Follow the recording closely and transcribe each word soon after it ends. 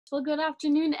Well, good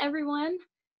afternoon, everyone,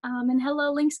 and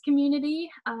hello, Lynx community.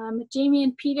 Jamie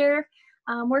and Peter,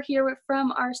 we're here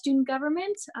from our student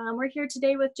government. We're here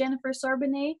today with Jennifer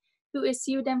Sobanet, who is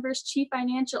CU Denver's Chief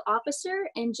Financial Officer,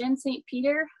 and Jen St.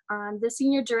 Peter, the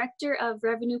Senior Director of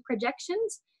Revenue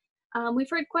Projections. We've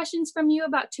heard questions from you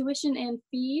about tuition and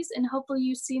fees, and hopefully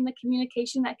you've seen the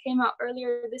communication that came out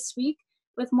earlier this week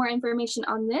with more information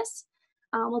on this.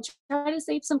 We'll try to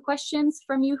save some questions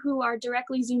from you who are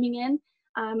directly zooming in,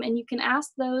 and you can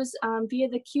ask those via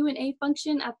the Q&A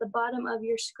function at the bottom of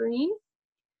your screen.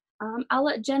 I'll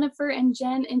let Jennifer and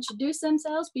Jen introduce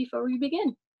themselves before we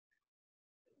begin.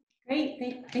 Great,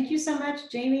 thank you so much,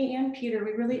 Jamie and Peter.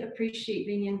 We really appreciate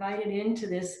being invited into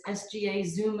this SGA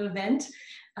Zoom event.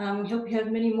 Hope you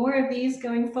have many more of these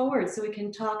going forward so we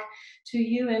can talk to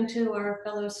you and to our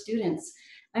fellow students.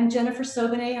 I'm Jennifer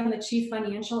Sobanet. I'm the Chief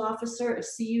Financial Officer of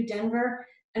CU Denver.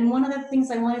 And one of the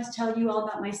things I wanted to tell you all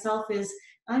about myself is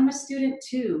I'm a student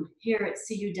too here at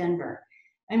CU Denver.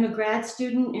 I'm a grad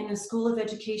student in the School of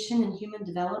Education and Human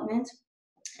Development.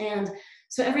 And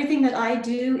so everything that I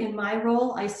do in my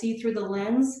role, I see through the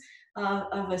lens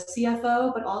of a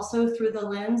CFO, but also through the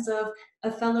lens of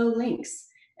a fellow Lynx.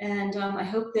 And I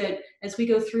hope that as we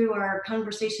go through our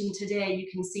conversation today,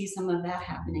 you can see some of that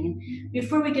happening.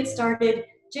 Before we get started,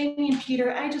 Jamie and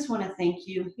Peter, I just want to thank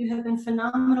you. You have been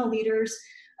phenomenal leaders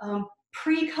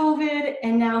pre-COVID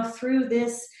and now through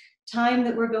this time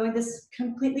that we're going, this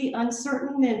completely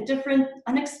uncertain and different,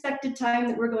 unexpected time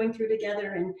that we're going through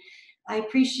together. And I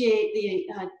appreciate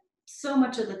so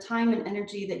much of the time and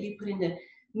energy that you put into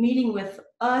meeting with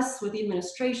us, with the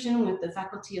administration, with the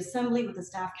faculty assembly, with the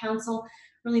staff council,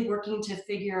 really working to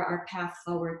figure our path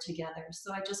forward together.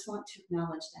 So I just want to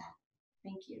acknowledge that.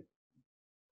 Thank you.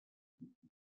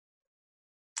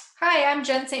 Hi, I'm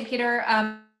Jen St. Peter.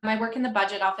 I work in the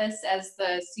budget office as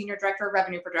the Senior Director of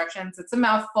Revenue Projections. It's a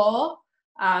mouthful.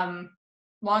 Long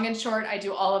and short, I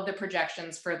do all of the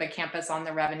projections for the campus on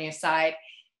the revenue side.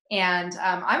 And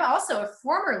I'm also a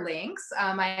former Lynx.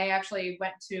 I actually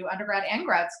went to undergrad and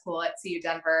grad school at CU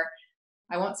Denver.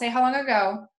 I won't say how long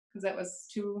ago, because it was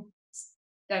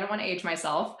I don't want to age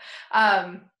myself.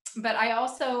 But I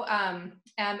also am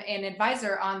an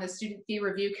advisor on the Student Fee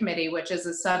Review Committee, which is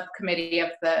a subcommittee of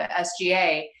the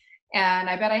SGA. And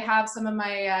I bet I have some of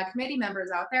my committee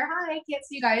members out there. Hi, I can't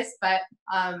see you guys, but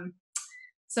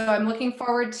so I'm looking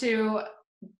forward to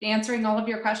answering all of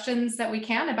your questions that we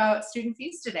can about student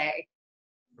fees today.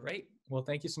 Great. Well,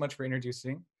 thank you so much for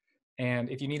introducing. And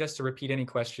if you need us to repeat any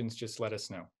questions, just let us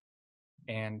know.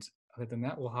 And other than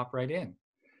that, we'll hop right in.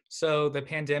 So the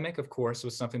pandemic, of course,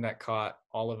 was something that caught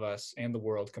all of us and the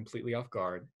world completely off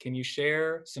guard. Can you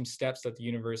share some steps that the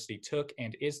university took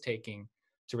and is taking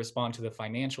to respond to the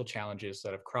financial challenges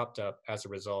that have cropped up as a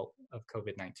result of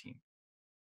COVID-19?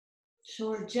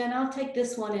 Sure, Jen, I'll take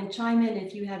this one and chime in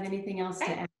if you have anything else to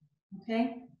add,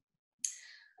 okay?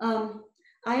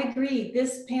 I agree,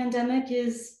 this pandemic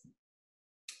is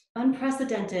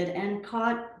unprecedented and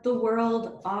caught the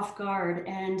world off guard.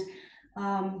 And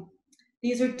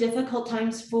these are difficult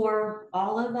times for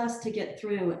all of us to get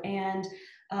through. And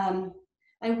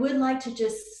I would like to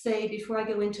just say, before I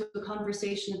go into a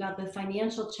conversation about the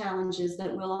financial challenges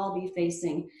that we'll all be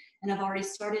facing, and I've already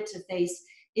started to face,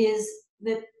 is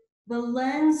that the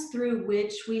lens through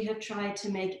which we have tried to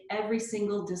make every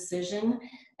single decision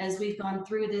as we've gone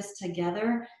through this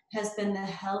together has been the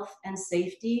health and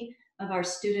safety of our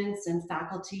students and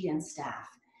faculty and staff.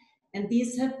 And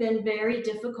these have been very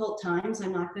difficult times.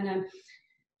 I'm not going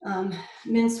to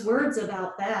mince words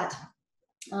about that.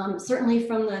 Certainly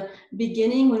from the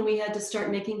beginning, when we had to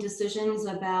start making decisions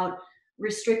about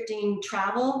restricting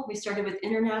travel, we started with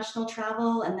international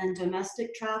travel and then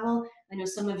domestic travel. I know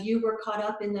some of you were caught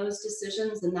up in those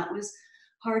decisions, and that was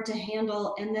hard to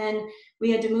handle. And then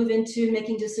we had to move into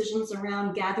making decisions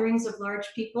around gatherings of large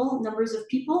numbers of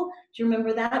people. Do you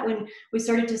remember that, when we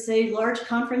started to say large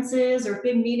conferences or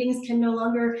big meetings can no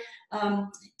longer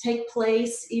take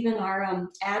place? Even our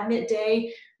admit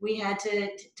day, we had to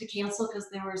cancel because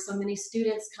there were so many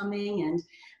students coming.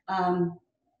 And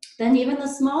then even the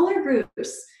smaller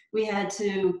groups, we had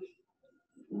to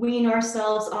wean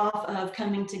ourselves off of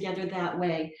coming together that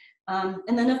way.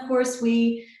 And then of course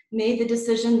we made the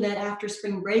decision that after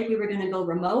spring break, we were going to go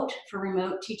remote for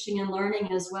remote teaching and learning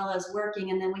as well as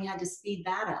working. And then we had to speed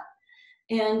that up.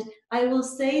 And I will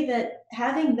say that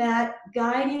having that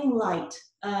guiding light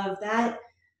of that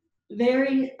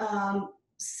very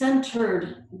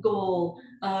centered goal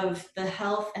of the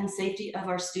health and safety of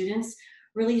our students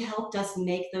really helped us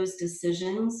make those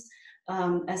decisions,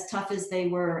 as tough as they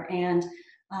were. And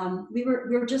we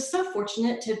were just so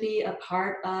fortunate to be a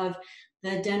part of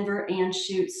the Denver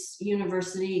Anschutz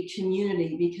University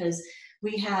community, because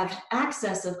we have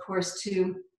access, of course,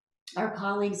 to our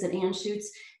colleagues at Anschutz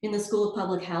in the School of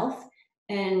Public Health.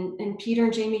 And Peter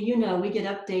and Jamie, you know, we get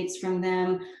updates from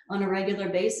them on a regular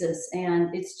basis.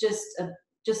 And it's just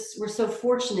we're so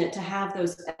fortunate to have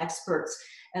those experts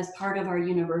as part of our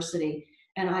university.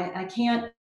 And I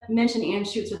can't mention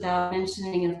Anschutz without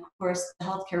mentioning, of course, the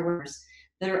healthcare workers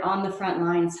that are on the front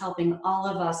lines helping all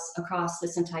of us across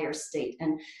this entire state,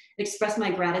 and express my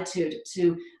gratitude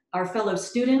to our fellow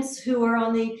students who are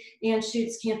on the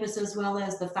Anschutz campus, as well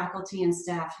as the faculty and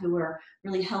staff who are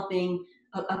really helping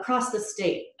across the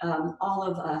state, all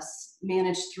of us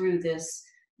manage through this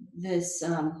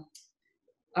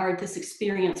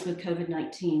experience with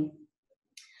COVID-19.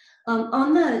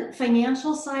 On the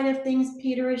financial side of things,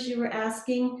 Peter, as you were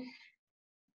asking,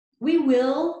 we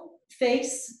will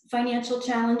face financial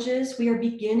challenges. We are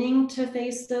beginning to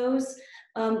face those.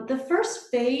 The first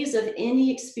phase of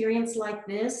any experience like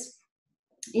this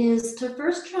is to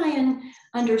first try and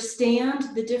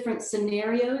understand the different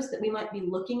scenarios that we might be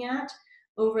looking at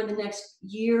over the next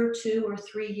year, 2 or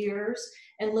 3 years,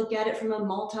 and look at it from a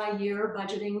multi-year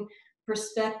budgeting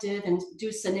perspective and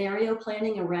do scenario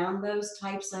planning around those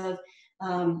types of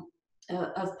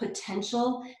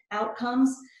potential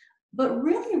outcomes. But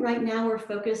really right now we're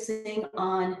focusing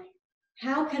on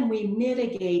how can we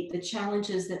mitigate the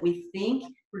challenges that we think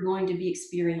we're going to be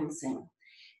experiencing.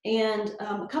 And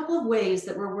a couple of ways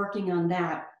that we're working on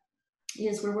that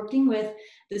is we're working with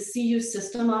the CU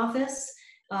System Office.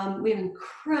 We have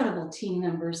incredible team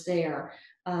members there.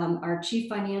 Our Chief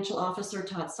Financial Officer,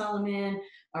 Todd Solomon,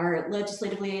 our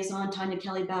Legislative Liaison, Tanya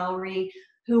Kelly-Bowery,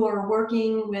 who are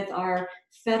working with our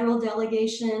federal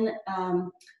delegation,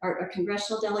 our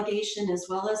congressional delegation, as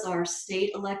well as our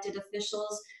state elected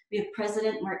officials. We have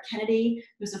President Mark Kennedy,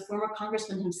 who's a former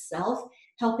congressman himself,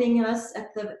 helping us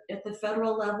at the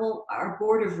federal level. Our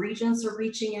Board of Regents are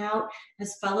reaching out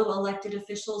as fellow elected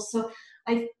officials. So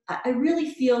I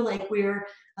really feel like we're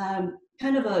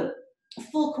kind of a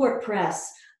full court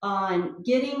press on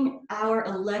getting our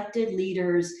elected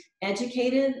leaders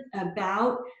educated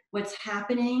about what's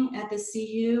happening at the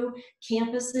CU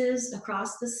campuses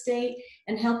across the state,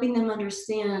 and helping them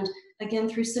understand, again,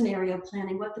 through scenario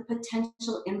planning, what the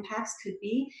potential impacts could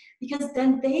be, because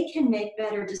then they can make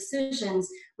better decisions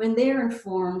when they're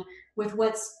informed with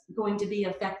what's going to be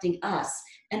affecting us,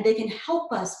 and they can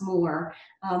help us more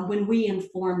when we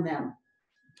inform them.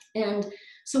 And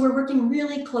so we're working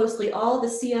really closely, all the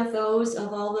CFOs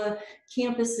of all the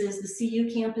campuses, the CU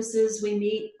campuses, we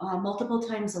meet multiple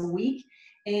times a week,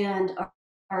 and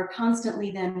are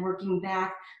constantly then working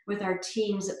back with our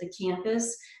teams at the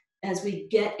campus as we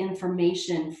get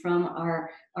information from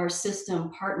our system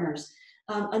partners.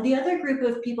 And the other group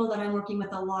of people that I'm working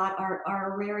with a lot are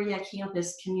our Auraria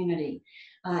campus community.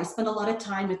 I spend a lot of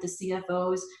time with the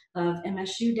CFOs of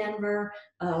MSU Denver,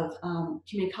 of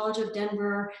Community College of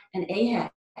Denver, and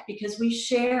AHEC, because we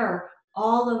share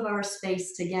all of our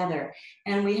space together,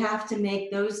 and we have to make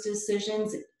those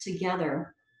decisions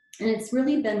together. And it's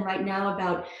really been right now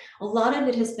about, a lot of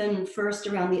it has been first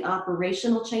around the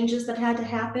operational changes that had to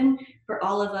happen for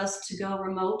all of us to go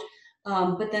remote.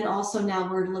 But then also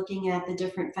now we're looking at the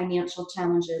different financial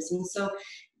challenges. And so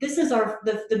this is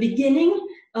the beginning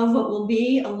of what will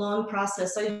be a long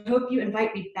process. I hope you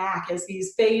invite me back as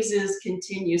these phases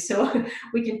continue, so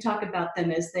we can talk about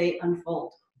them as they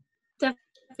unfold.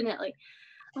 Definitely.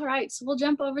 All right, so we'll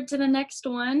jump over to the next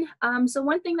one. So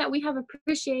one thing that we have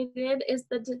appreciated is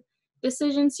the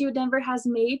decisions CU Denver has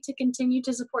made to continue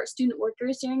to support student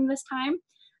workers during this time.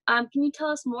 Can you tell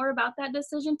us more about that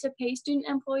decision to pay student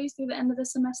employees through the end of the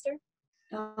semester?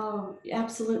 Oh,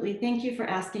 absolutely. Thank you for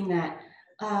asking that.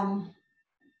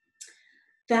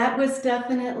 That was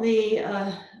definitely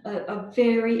a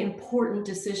very important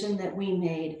decision that we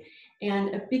made.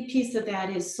 And a big piece of that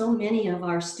is so many of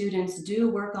our students do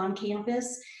work on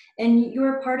campus, and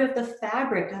you're part of the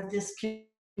fabric of this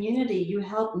community. You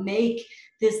help make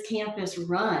this campus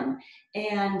run.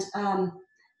 And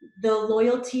the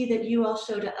loyalty that you all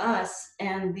show to us,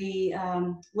 and the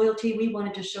loyalty we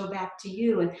wanted to show back to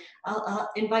you. And I'll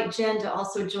invite Jen to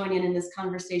also join in this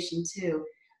conversation too.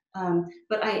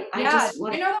 But I just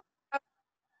want to...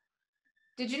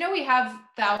 Did you know we have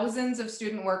thousands of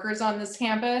student workers on this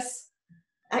campus?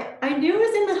 I knew it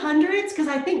was in the hundreds, because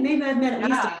I think maybe I've met at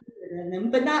least 100 of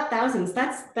them, but not thousands.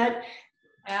 That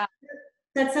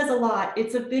says a lot.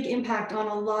 It's a big impact on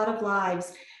a lot of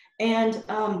lives. And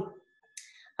a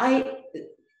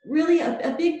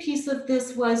big piece of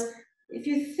this was, if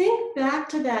you think back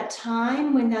to that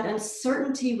time when that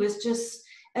uncertainty was just,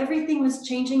 everything was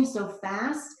changing so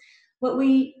fast, what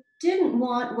we didn't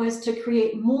want was to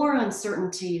create more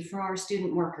uncertainty for our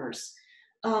student workers.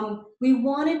 We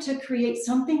wanted to create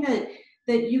something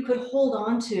that you could hold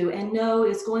on to and know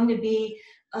is going to be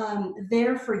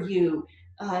there for you.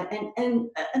 And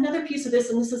another piece of this,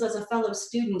 and this is as a fellow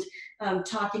student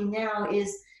talking now,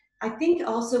 is I think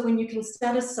also when you can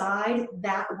set aside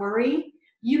that worry,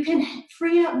 you can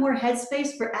free up more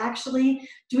headspace for actually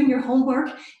doing your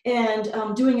homework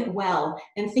and doing it well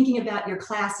and thinking about your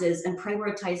classes and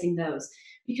prioritizing those.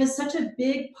 Because such a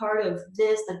big part of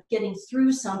this, of getting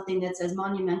through something that's as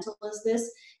monumental as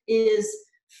this, is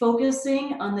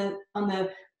focusing on the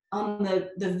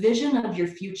vision of your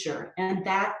future, and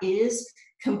that is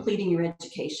completing your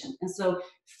education. And so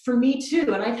for me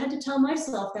too, and I've had to tell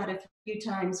myself that a few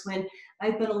times when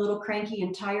I've been a little cranky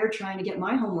and tired trying to get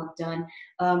my homework done,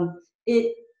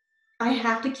 I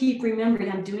have to keep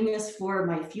remembering I'm doing this for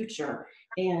my future.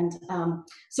 And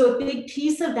so a big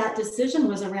piece of that decision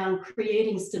was around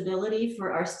creating stability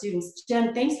for our students.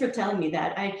 Jen, thanks for telling me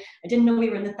that. I didn't know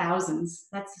we were in the thousands.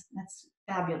 That's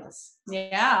fabulous.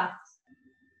 Yeah.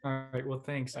 All right, well,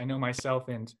 thanks. I know myself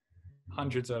and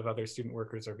hundreds of other student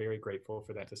workers are very grateful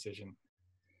for that decision.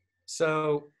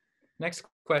 So next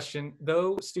question,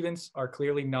 though students are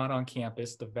clearly not on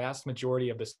campus, the vast majority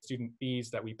of the student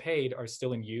fees that we paid are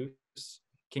still in use.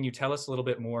 Can you tell us a little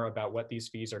bit more about what these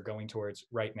fees are going towards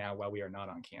right now while we are not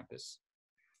on campus?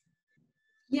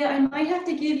 Yeah, I might have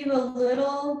to give you a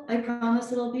little, I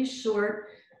promise it'll be short,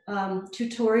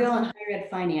 tutorial on higher ed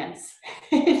finance,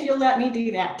 if you'll let me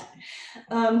do that.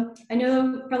 I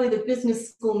know probably the business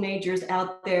school majors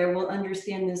out there will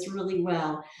understand this really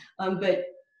well, but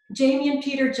Jamie and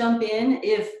Peter, jump in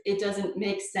if it doesn't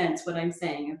make sense what I'm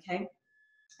saying, okay?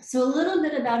 So a little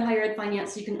bit about higher ed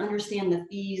finance so you can understand the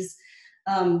fees,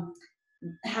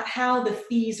 how the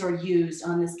fees are used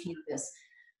on this campus.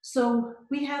 So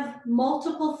we have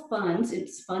multiple funds.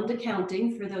 It's fund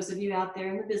accounting for those of you out there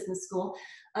in the business school.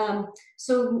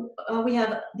 We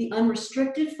have the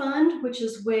unrestricted fund, which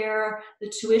is where the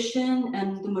tuition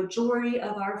and the majority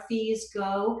of our fees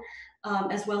go,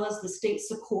 as well as the state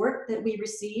support that we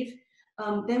receive.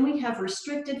 Then we have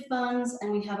restricted funds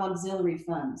and we have auxiliary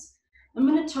funds. I'm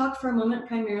going to talk for a moment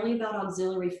primarily about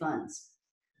auxiliary funds.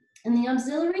 And the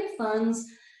auxiliary funds,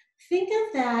 think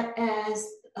of that as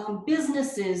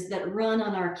businesses that run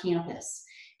on our campus.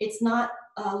 It's not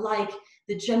like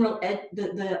the general ed,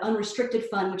 the unrestricted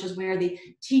fund, which is where the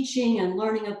teaching and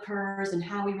learning occurs and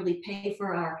how we really pay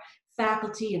for our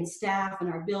faculty and staff and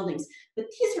our buildings. But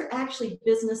these are actually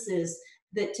businesses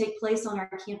that take place on our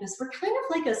campus. We're kind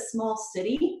of like a small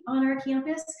city on our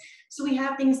campus. So we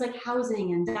have things like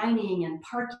housing and dining and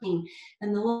parking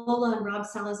and the Lola and Rob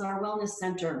Salazar Wellness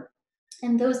Center.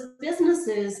 And those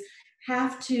businesses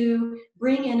have to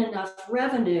bring in enough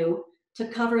revenue to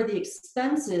cover the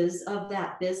expenses of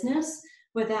that business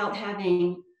without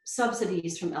having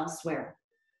subsidies from elsewhere.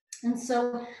 And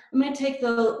so I'm going to take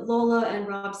the Lola and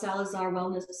Rob Salazar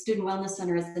Student Wellness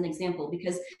Center as an example,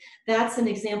 because that's an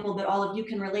example that all of you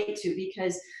can relate to,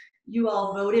 because you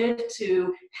all voted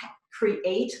to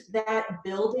create that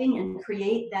building and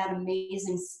create that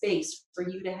amazing space for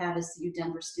you to have as CU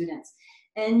Denver students.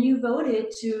 And you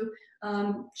voted to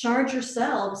charge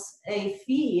yourselves a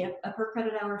fee, a per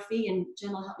credit hour fee, and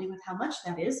Jen will help me with how much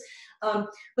that is,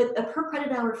 but a per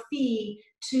credit hour fee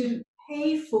to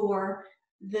pay for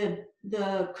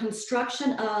the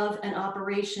construction of and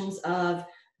operations of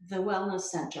the wellness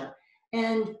center.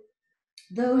 And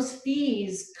those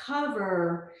fees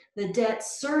cover the debt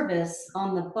service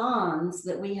on the bonds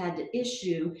that we had to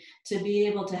issue to be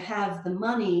able to have the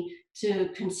money to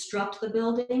construct the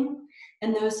building.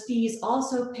 And those fees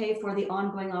also pay for the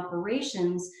ongoing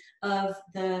operations of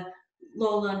the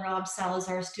Lola and Rob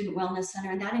Salazar Student Wellness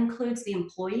Center. And that includes the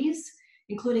employees,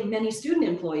 including many student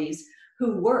employees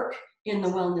who work in the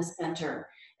wellness center.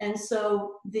 And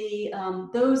so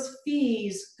those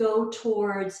fees go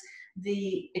towards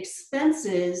the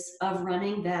expenses of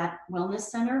running that wellness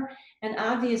center. And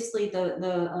obviously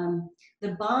the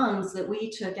bonds that we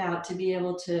took out to be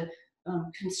able to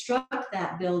construct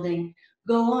that building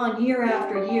go on year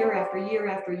after year after year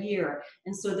after year.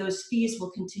 And so those fees will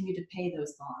continue to pay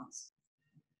those bonds.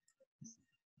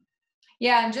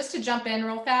 Yeah, and just to jump in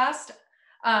real fast,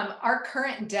 our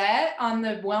current debt on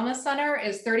the wellness center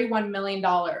is $31 million.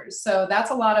 So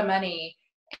that's a lot of money.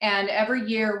 And every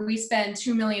year we spend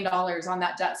 $2 million on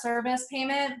that debt service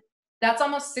payment. That's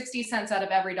almost 60 cents out of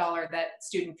every dollar that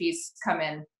student fees come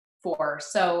in for.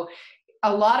 So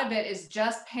a lot of it is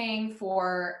just paying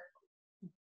for,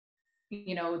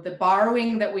 you know, the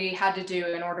borrowing that we had to do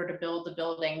in order to build the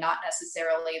building, not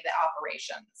necessarily the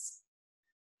operations.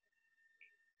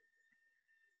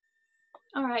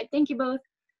 All right, thank you both.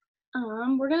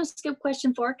 We're gonna skip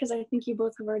question 4 because I think you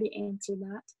both have already answered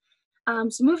that.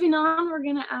 So moving on, we're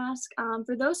gonna ask,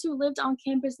 for those who lived on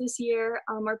campus this year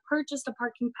or purchased a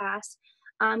parking pass,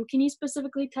 can you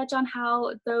specifically touch on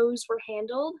how those were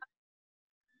handled?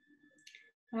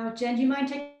 Jen, do you mind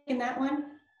taking that one?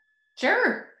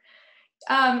 Sure.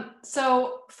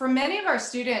 So for many of our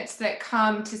students that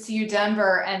come to CU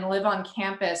Denver and live on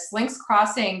campus, Lynx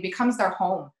Crossing becomes their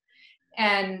home.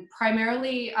 And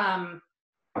primarily,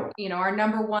 our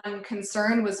number one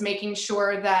concern was making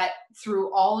sure that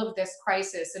through all of this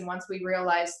crisis, and once we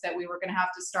realized that we were going to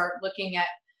have to start looking at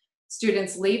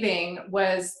students leaving,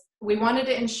 was we wanted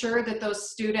to ensure that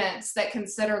those students that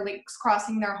consider Lynx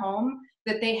Crossing their home,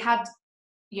 that they had,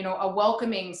 a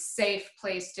welcoming, safe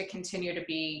place to continue to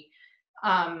be.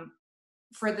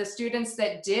 For the students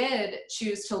that did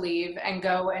choose to leave and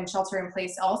go and shelter in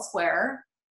place elsewhere,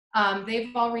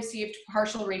 they've all received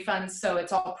partial refunds, so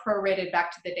it's all prorated back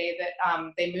to the day that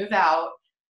they move out.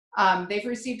 They've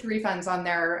received refunds on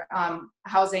their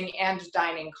housing and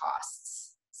dining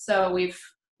costs. So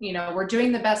we're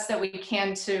doing the best that we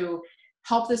can to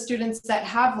help the students that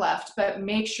have left, but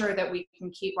make sure that we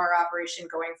can keep our operation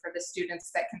going for the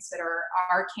students that consider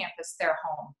our campus their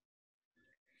home.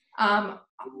 On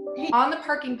the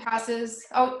parking passes,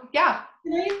 oh yeah.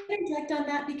 Can I interject on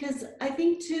that? Because I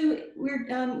think too, we've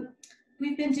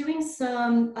been doing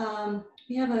some,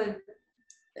 we have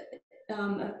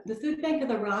the Food Bank of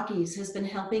the Rockies has been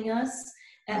helping us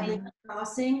at Lynx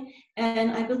Crossing.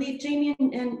 And I believe Jamie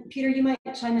and Peter, you might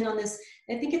chime in on this.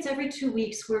 I think it's every 2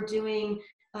 weeks we're doing,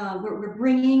 we're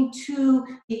bringing to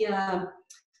the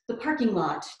parking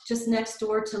lot just next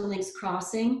door to Lynx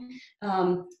Crossing,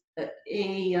 a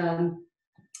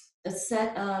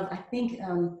set of, I think,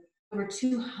 over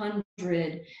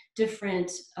 200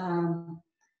 different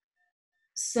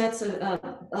sets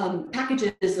of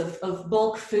packages of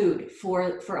bulk food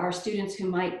for our students who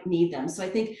might need them. So I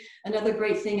think another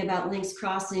great thing about Lynx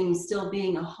Crossing still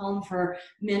being a home for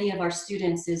many of our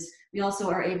students is we also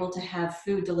are able to have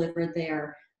food delivered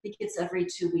there. I think it's every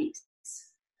 2 weeks.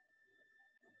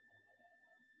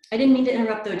 I didn't mean to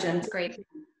interrupt though, Jen. That's great.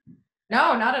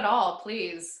 No, not at all,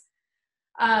 please.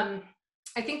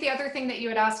 I think the other thing that you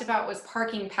had asked about was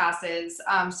parking passes.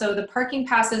 So the parking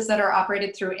passes that are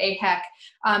operated through AHEC,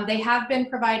 they have been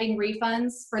providing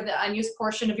refunds for the unused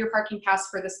portion of your parking pass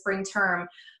for the spring term.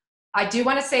 I do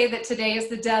want to say that today is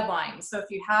the deadline. So if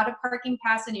you had a parking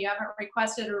pass and you haven't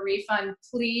requested a refund,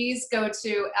 please go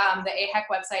to the AHEC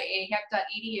website,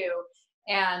 ahec.edu,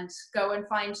 and go and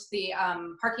find the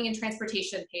parking and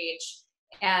transportation page,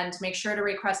 and make sure to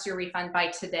request your refund by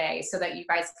today so that you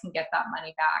guys can get that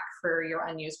money back for your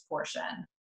unused portion.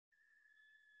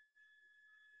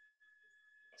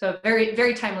 So very,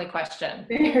 very timely question.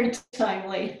 Very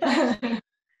timely.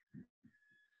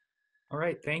 All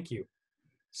right, thank you.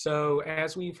 So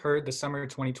as we've heard, the summer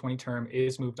 2020 term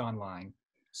is moved online.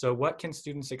 So what can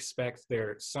students expect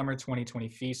their summer 2020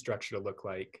 fee structure to look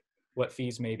like? What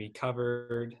fees may be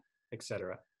covered,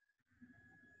 etc.?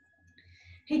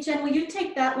 Hey, Jen, will you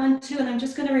take that one too? And I'm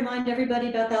just going to remind everybody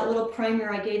about that little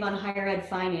primer I gave on higher ed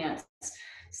finance.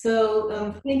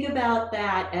 So think about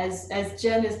that as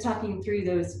Jen is talking through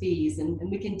those fees, and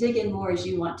we can dig in more as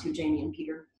you want to, Jamie and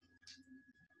Peter.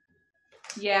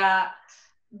 Yeah,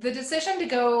 the decision to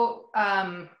go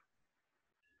on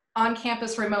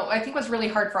campus remote, I think was really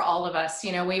hard for all of us.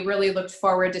 We really looked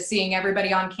forward to seeing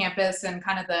everybody on campus and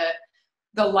kind of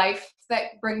the life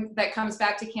that comes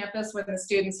back to campus when the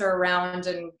students are around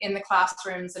and in the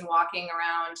classrooms and walking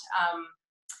around.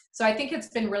 So I think it's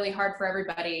been really hard for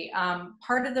everybody.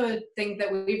 Part of the thing that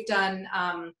we've done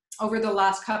over the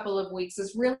last couple of weeks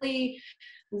is really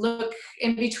look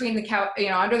in between the couch,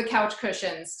 under the couch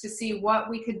cushions to see what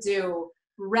we could do,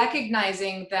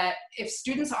 recognizing that if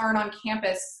students aren't on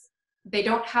campus, they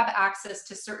don't have access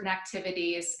to certain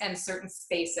activities and certain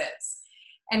spaces.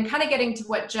 And kind of getting to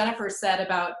what Jennifer said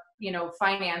about,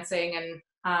 financing and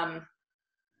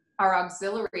our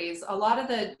auxiliaries, a lot of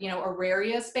the,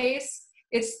 Auraria space,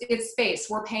 it's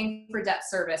space. We're paying for debt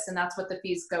service, and that's what the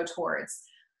fees go towards.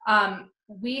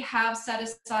 We have set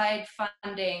aside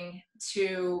funding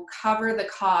to cover the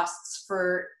costs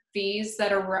for fees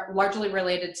that are largely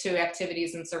related to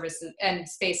activities and services and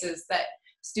spaces that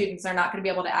students are not going to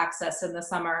be able to access in the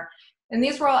summer. And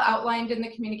these were all outlined in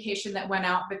the communication that went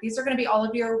out, but these are going to be all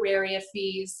of your Auraria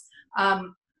fees.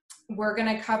 We're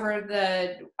going to cover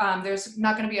there's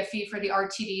not going to be a fee for the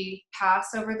RTD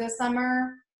pass over the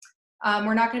summer.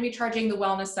 We're not going to be charging the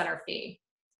Wellness Center fee.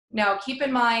 Now, keep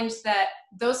in mind that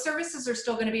those services are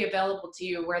still going to be available to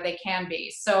you where they can be.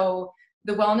 So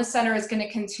The Wellness Center is going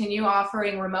to continue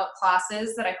offering remote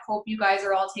classes that I hope you guys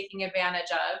are all taking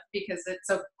advantage of, because it's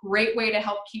a great way to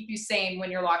help keep you sane when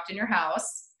you're locked in your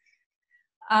house.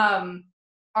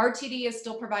 RTD is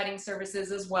still providing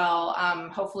services as well.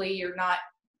 Hopefully you're not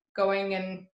going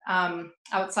in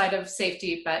outside of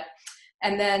safety,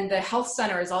 and then the health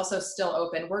center is also still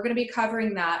open. We're going to be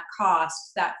covering that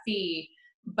cost, that fee,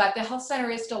 but the health center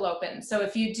is still open. So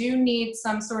if you do need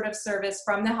some sort of service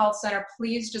from the health center,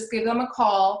 please just give them a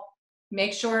call.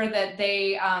 Make sure that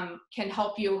they can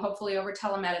help you, hopefully over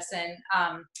telemedicine.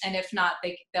 And if not,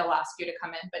 they'll ask you to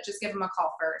come in, but just give them a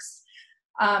call first.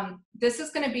 This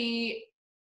is going to be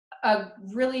a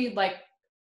really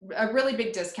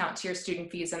big discount to your student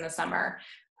fees in the summer.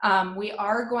 We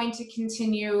are going to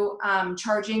continue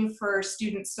charging for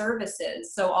student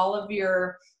services. So all of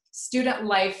your student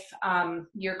life,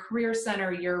 your career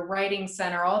center, your writing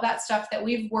center, all that stuff that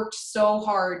we've worked so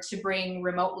hard to bring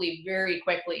remotely very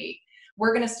quickly,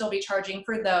 we're going to still be charging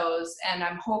for those. And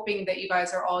I'm hoping that you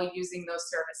guys are all using those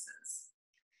services.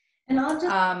 And I'll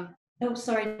just, oh,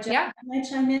 sorry, Jen, yeah. Can I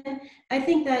chime in? I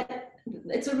think that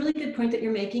it's a really good point that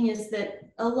you're making, is that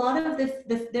a lot of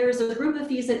there's a group of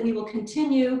fees that we'll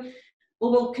continue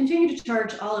to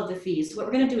charge all of the fees. What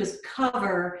we're going to do is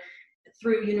cover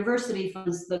through university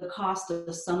funds the cost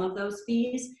of some of those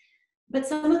fees. But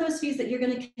some of those fees that you're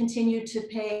going to continue to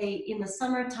pay in the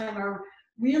summertime are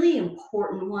really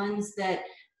important ones that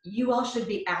you all should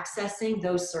be accessing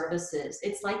those services.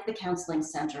 It's like the counseling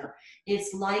center.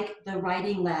 It's like the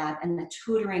writing lab and the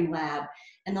tutoring lab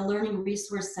and the learning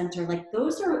resource center. Like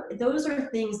those are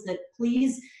things that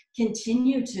please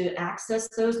continue to access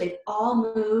those. They've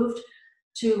all moved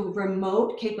to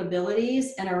remote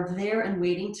capabilities and are there and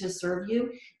waiting to serve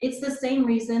you. It's the same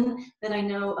reason that I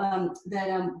know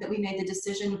that we made the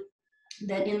decision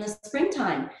that in the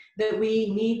springtime that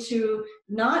we need to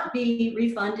not be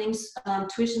refunding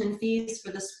tuition and fees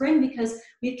for the spring, because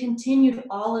we've continued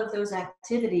all of those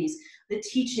activities, the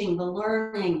teaching, the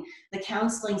learning, the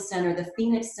counseling center, the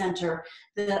Phoenix Center,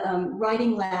 the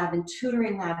writing lab and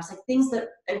tutoring labs, like things that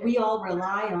we all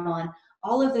rely on.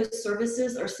 All of those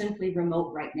services are simply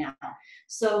remote right now.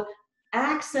 So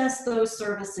access those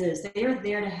services. They are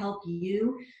there to help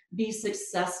you be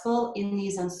successful in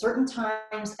these uncertain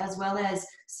times, as well as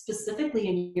specifically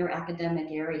in your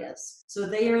academic areas. So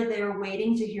they are there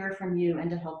waiting to hear from you and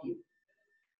to help you.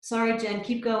 Sorry, Jen,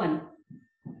 keep going.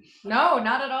 No,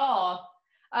 not at all.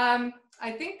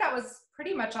 I think that was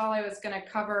pretty much all I was going to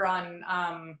cover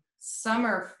on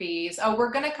summer fees. Oh,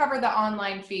 we're going to cover the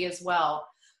online fee as well.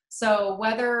 So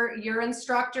whether your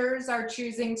instructors are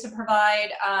choosing to provide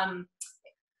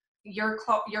your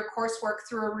coursework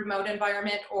through a remote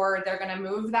environment, or they're going to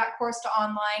move that course to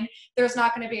online, there's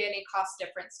not going to be any cost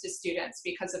difference to students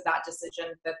because of that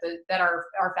decision that our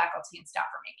faculty and staff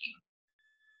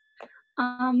are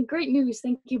making. Great news.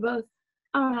 Thank you both.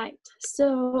 All right.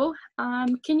 So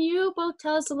can you both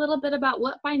tell us a little bit about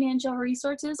what financial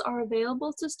resources are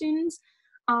available to students,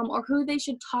 or who they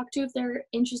should talk to if they're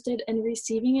interested in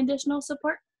receiving additional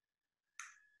support?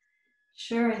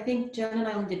 Sure, I think Jen and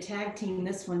I will need to tag team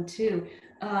this one too.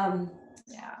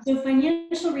 Yeah. So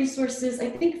financial resources, I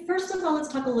think first of all, let's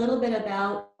talk a little bit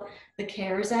about the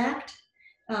CARES Act.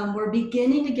 We're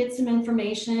beginning to get some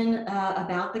information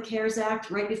about the CARES Act.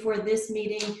 Right before this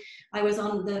meeting, I was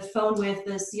on the phone with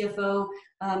the CFO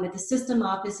at the system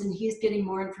office, and he's getting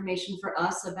more information for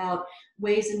us about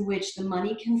ways in which the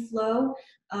money can flow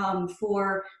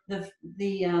for the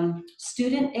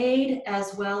student aid,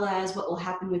 as well as what will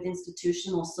happen with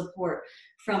institutional support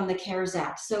from the CARES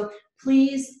Act. So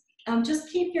please just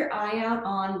keep your eye out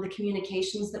on the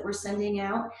communications that we're sending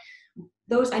out.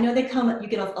 Those, I know they come, you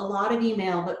get a lot of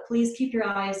email, but please keep your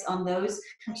eyes on those.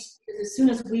 As soon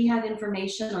as we have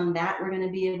information on that, we're going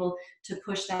to be able to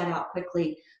push that out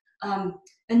quickly.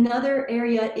 Another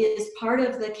area is part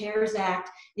of the CARES Act.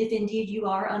 If indeed you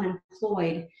are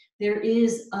unemployed, there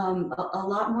is a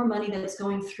lot more money that's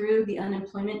going through the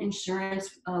unemployment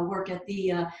insurance work at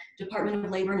the Department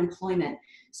of Labor and Employment.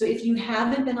 So if you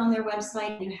haven't been on their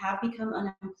website and you have become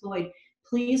unemployed,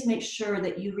 please make sure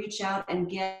that you reach out and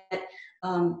get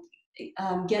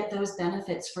those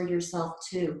benefits for yourself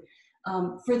too.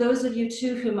 For those of you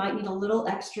too who might need a little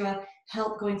extra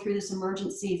help going through this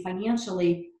emergency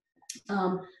financially,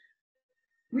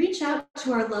 reach out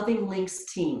to our Loving Lynx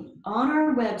team on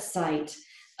our website.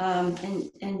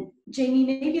 And Jamie,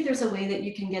 maybe there's a way that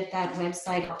you can get that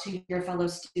website out to your fellow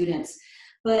students.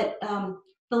 But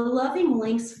the Loving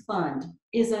Lynx Fund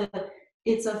is a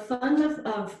fund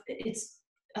of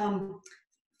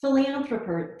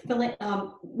philanthropy.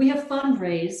 We have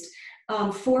fundraised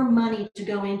for money to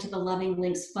go into the Loving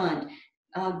Lynx Fund.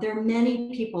 There are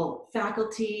many people,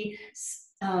 faculty,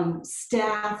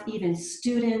 staff, even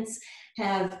students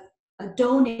have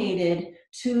donated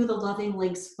to the Loving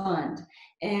Lynx Fund,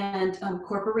 and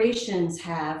corporations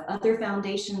have, other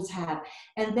foundations have,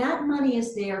 and that money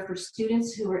is there for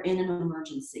students who are in an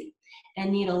emergency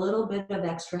and need a little bit of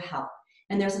extra help.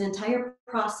 And there's an entire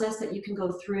process that you can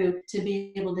go through to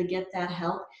be able to get that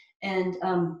help, and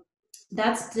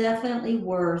that's definitely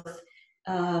worth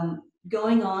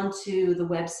going on to the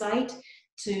website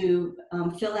to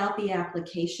fill out the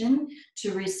application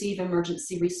to receive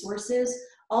emergency resources.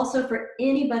 Also, for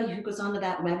anybody who goes onto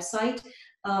that website,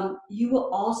 you will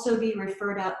also be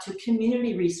referred out to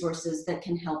community resources that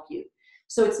can help you.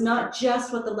 So it's not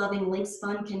just what the Loving Lynx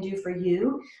Fund can do for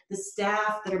you. The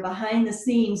staff that are behind the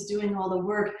scenes doing all the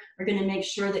work are going to make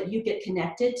sure that you get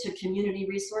connected to community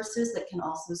resources that can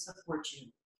also support you.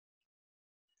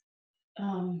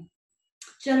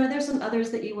 Jen, are there some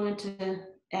others that you wanted to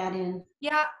add in?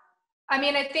 Yeah, I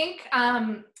mean, I think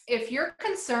if you're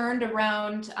concerned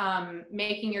around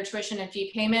making your tuition and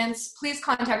fee payments, please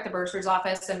contact the bursar's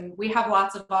office, and we have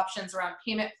lots of options around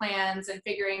payment plans and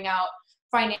figuring out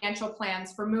financial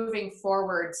plans for moving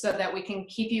forward so that we can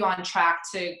keep you on track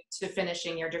to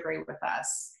finishing your degree with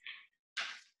us.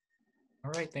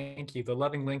 All right, thank you. The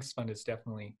Loving Lynx Fund is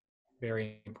definitely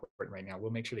very important right now.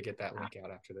 We'll make sure to get that link out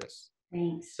after this.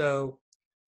 Thanks. So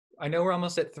I know we're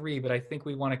almost at 3, but I think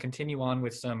we want to continue on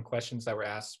with some questions that were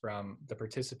asked from the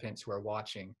participants who are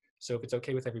watching. So if it's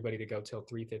okay with everybody to go till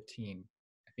 3:15,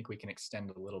 I think we can extend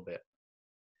a little bit.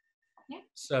 Yeah.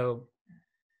 So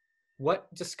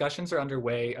what discussions are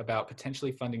underway about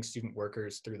potentially funding student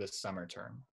workers through the summer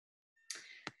term?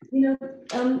 You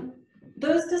know,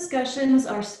 those discussions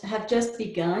have just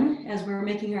begun as we're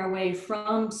making our way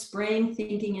from spring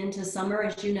thinking into summer.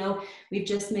 As you know, we've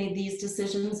just made these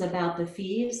decisions about the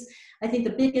fees. I think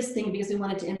the biggest thing, because we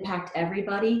want it to impact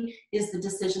everybody, is the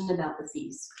decision about the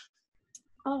fees.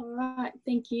 All right,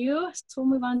 thank you. So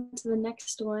we'll move on to the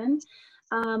next one.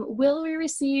 Will we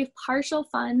receive partial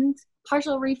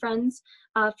refunds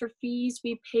for fees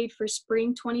we paid for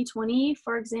spring 2020?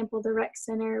 For example, the rec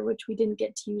center, which we didn't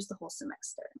get to use the whole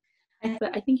semester.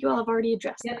 But I think you all have already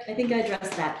addressed that. Yep, I think I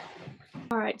addressed that.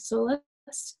 All right, so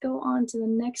let's go on to the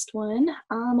next one.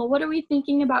 What are we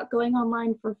thinking about going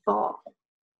online for fall?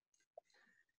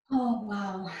 Oh,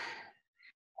 wow.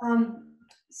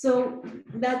 So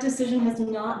that decision has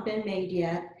not been made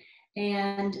yet.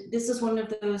 And this is one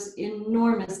of those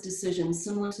enormous decisions,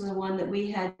 similar to the one that we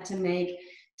had to make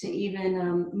to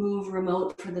even move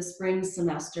remote for the spring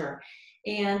semester.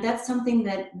 And that's something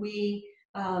that we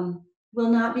will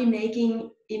not be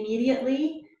making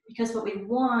immediately, because what we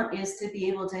want is to be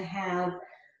able to have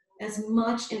as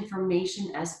much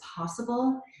information as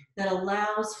possible that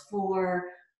allows for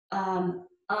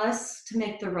us to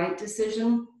make the right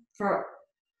decision for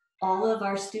all of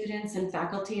our students and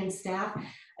faculty and staff.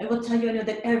 I will tell you, I know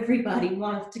that everybody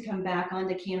wants to come back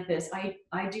onto campus.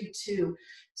 I do too,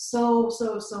 so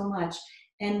much.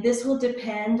 And this will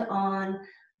depend on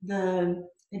the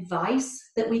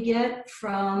advice that we get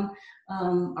from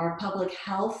our public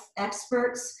health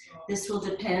experts. This will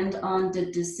depend on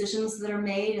the decisions that are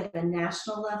made at the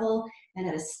national level and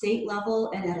at a state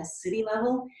level and at a city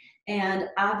level. And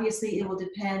obviously it will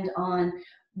depend on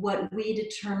what we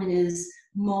determine is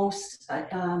most,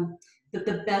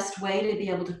 the best way to be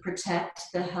able to protect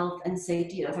the health and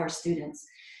safety of our students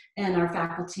and our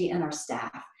faculty and our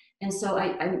staff. And so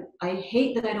I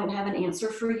hate that I don't have an answer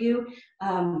for you.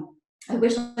 I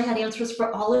wish I had answers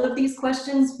for all of these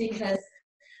questions, because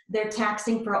they're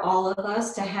taxing for all of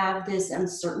us to have this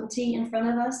uncertainty in front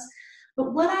of us.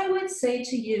 But what I would say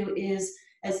to you is,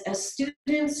 as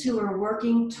students who are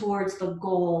working towards the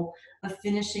goal of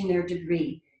finishing their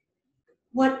degree,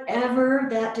 whatever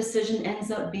that decision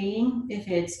ends up being, if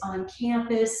it's on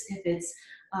campus, if it's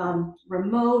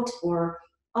remote or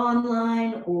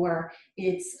online, or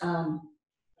it's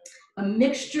a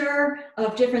mixture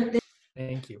of different things.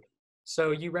 Thank you.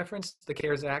 So you referenced the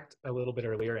CARES Act a little bit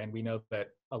earlier, and we know that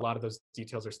a lot of those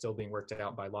details are still being worked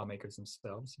out by lawmakers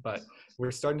themselves, but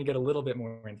we're starting to get a little bit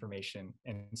more information.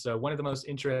 And so one of the most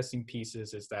interesting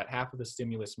pieces is that half of the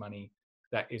stimulus money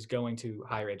that is going to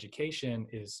higher education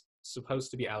is supposed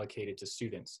to be allocated to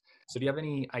students. So do you have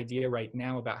any idea right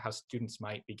now about how students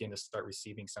might begin to start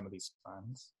receiving some of these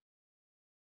funds?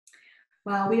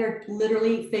 Wow, we are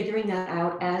literally figuring that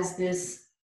out as this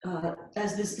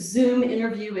Zoom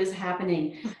interview is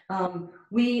happening.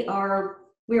 We are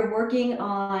working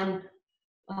on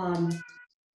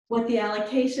what the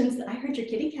allocations. I heard your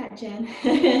kitty cat, Jen.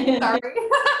 Sorry.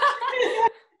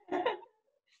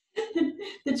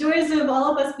 The joys of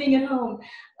all of us being at home.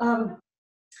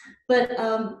 But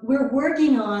we're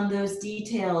working on those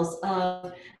details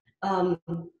of how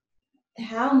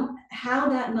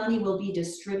that money will be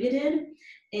distributed,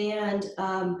 and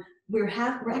we're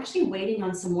actually waiting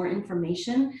on some more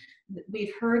information.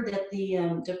 We've heard that the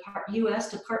U.S.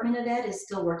 Department of Ed is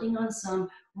still working on some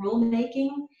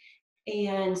rulemaking,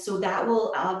 and so that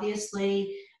will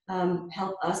obviously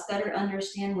help us better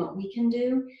understand what we can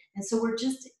do. And so we're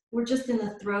just in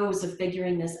the throes of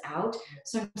figuring this out.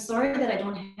 So I'm sorry that I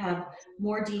don't have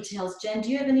more details. Jen, do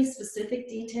you have any specific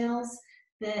details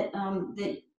that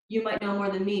that you might know more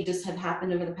than me just have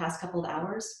happened over the past couple of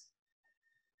hours?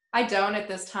 I don't at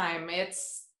this time.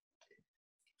 It's,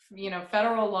 you know,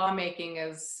 federal lawmaking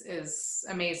is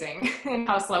amazing and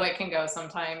how slow it can go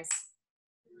sometimes.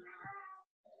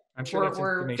 I'm sure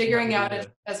we're figuring out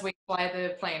as we fly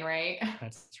the plane, right?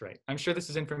 That's right. I'm sure this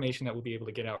is information that we'll be able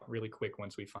to get out really quick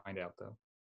once we find out, though.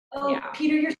 Oh, yeah.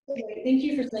 Peter, you're so right. Thank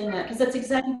you for saying that, because that's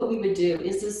exactly what we would do.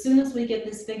 Is as soon as we get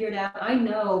this figured out, I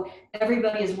know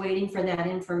everybody is waiting for that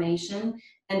information,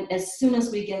 and as soon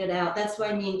as we get it out, that's why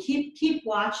I mean keep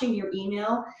watching your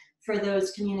email for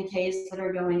those communiques that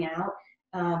are going out,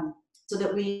 so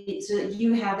that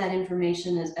you have that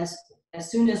information as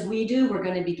soon as we do. We're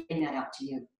going to be getting that out to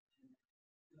you.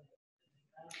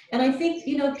 And I think,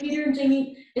 you know, Peter and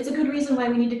Jamie, it's a good reason why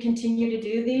we need to continue to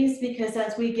do these, because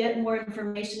as we get more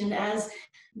information and as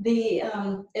the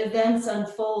events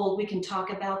unfold, we can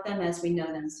talk about them as we know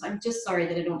them. So I'm just sorry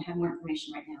that I don't have more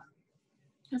information right now.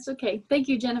 That's okay. Thank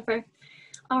you, Jennifer.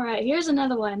 All right, here's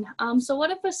another one. So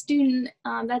what if a student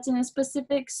that's in a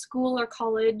specific school or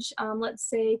college, let's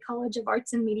say College of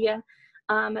Arts and Media,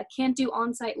 can't do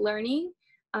on-site learning?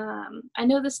 I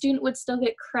know the student would still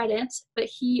get credit, but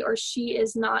he or she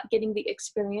is not getting the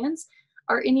experience.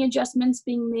 Are any adjustments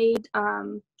being made?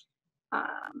 Are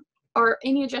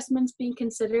any adjustments being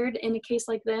considered in a case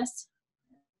like this?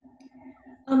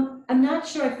 I'm not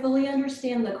sure I fully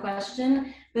understand the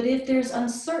question, but if there's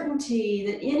uncertainty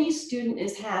that any student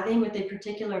is having with a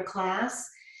particular class,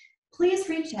 please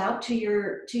reach out to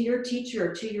your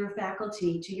teacher, to your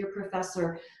faculty, to your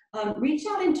professor. Reach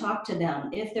out and talk to them.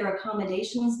 If there are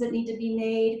accommodations that need to be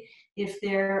made, if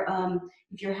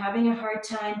you're having a hard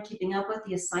time keeping up with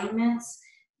the assignments,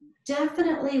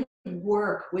 definitely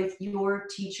work with your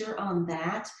teacher on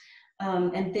that.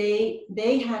 And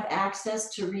they have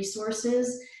access to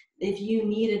resources. If you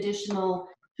need additional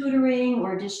tutoring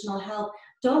or additional help,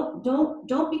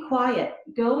 don't be quiet.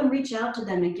 Go and reach out to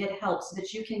them and get help so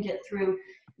that you can get through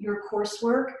your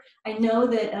coursework. I know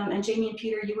that, and Jamie and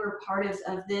Peter, you were a part of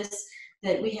this,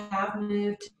 that we have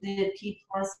moved to the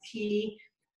P+P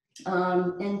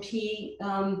and P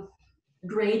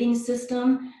grading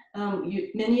system.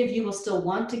 Many of you will still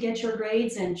want to get your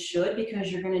grades, and should,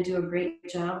 because you're going to do a great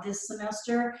job this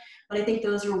semester. But I think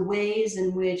those are ways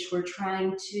in which we're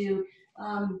trying to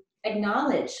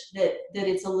acknowledge that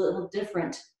it's a little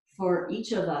different for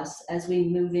each of us as we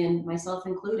move in, myself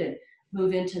included,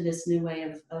 move into this new way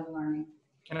of learning.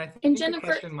 And I think Jennifer,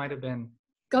 the question might have been,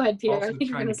 go ahead, Peter. Also I think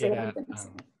you're going to say what I'm at, going to say.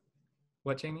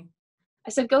 What, Jamie? I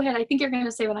said, go ahead. I think you're going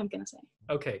to say what I'm going to say.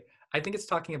 Okay. I think it's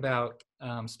talking about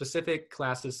specific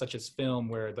classes such as film,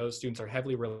 where those students are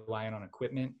heavily reliant on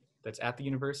equipment that's at the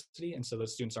university, and so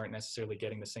those students aren't necessarily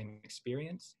getting the same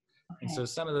experience. Okay. And so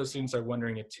some of those students are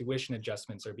wondering if tuition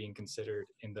adjustments are being considered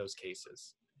in those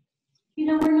cases. You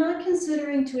know, we're not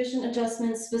considering tuition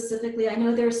adjustments specifically. I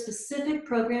know there are specific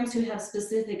programs who have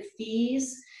specific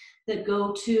fees that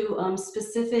go to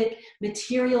specific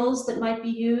materials that might be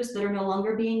used that are no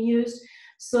longer being used.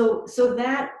 So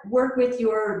that, work with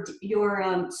your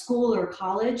school or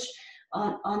college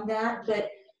on that.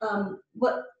 But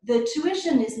what the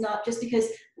tuition is not, just because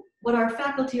what our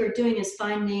faculty are doing is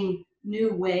finding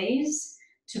new ways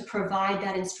to provide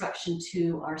that instruction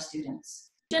to our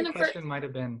students. Jennifer, the question might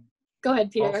have been, go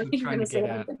ahead, Peter. Also I think you're going to say what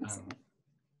I'm at, going to say.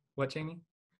 What, Jamie?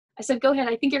 I said, go ahead.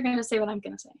 I think you're going to say what I'm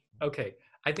going to say. Okay.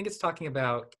 I think it's talking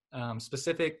about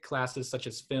specific classes such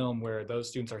as film, where those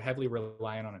students are heavily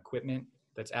reliant on equipment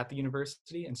that's at the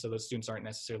university, and so those students aren't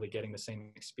necessarily getting the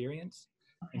same experience.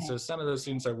 Okay. And so some of those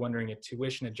students are wondering if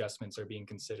tuition adjustments are being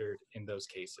considered in those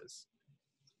cases.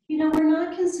 You know, we're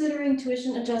not considering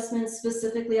tuition adjustments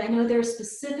specifically. I know there are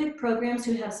specific programs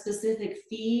who have specific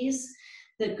fees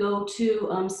that go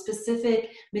to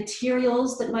specific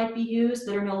materials that might be used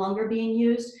that are no longer being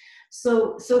used.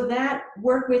 So that,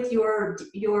 work with your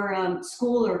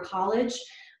school or college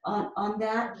on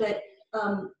that. But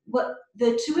what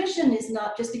the tuition is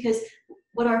not, just because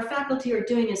what our faculty are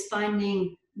doing is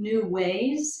finding new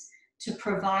ways to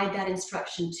provide that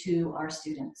instruction to our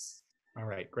students. All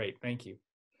right, great, thank you.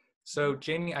 So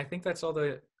Jamie, I think that's all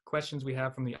the questions we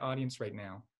have from the audience right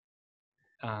now.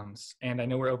 And I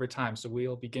know we're over time, so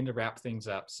we'll begin to wrap things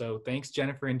up. So thanks,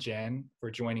 Jennifer and Jen, for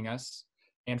joining us,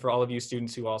 and for all of you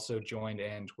students who also joined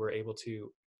and were able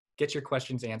to get your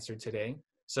questions answered today.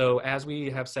 So as we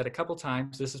have said a couple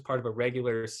times, this is part of a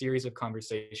regular series of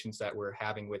conversations that we're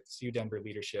having with CU Denver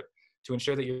leadership to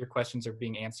ensure that your questions are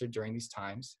being answered during these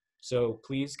times. So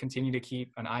please continue to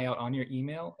keep an eye out on your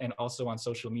email and also on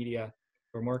social media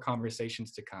for more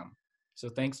conversations to come. So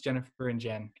thanks, Jennifer and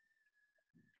Jen.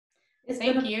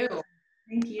 Thank you.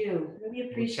 Thank you.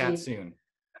 Really We'll chat appreciate it.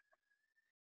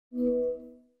 soon.